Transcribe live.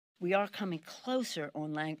we are coming closer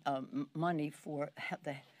on money for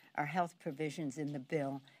our health provisions in the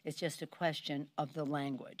bill. It's just a question of the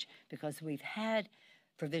language, because we've had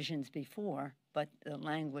provisions before, but the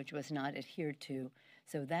language was not adhered to.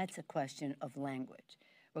 So that's a question of language.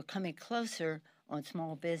 We're coming closer on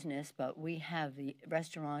small business, but we have the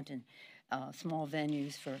restaurant and small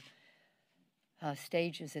venues for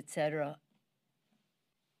stages, etc.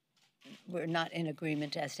 We're not in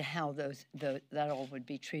agreement as to how that all would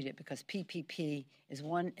be treated, because PPP is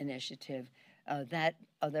one initiative. That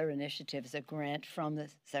other initiative is a grant from the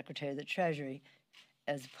Secretary of the Treasury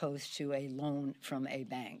as opposed to a loan from a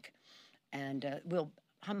bank. And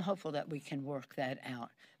I'm hopeful that we can work that out,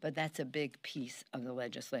 but that's a big piece of the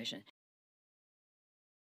legislation.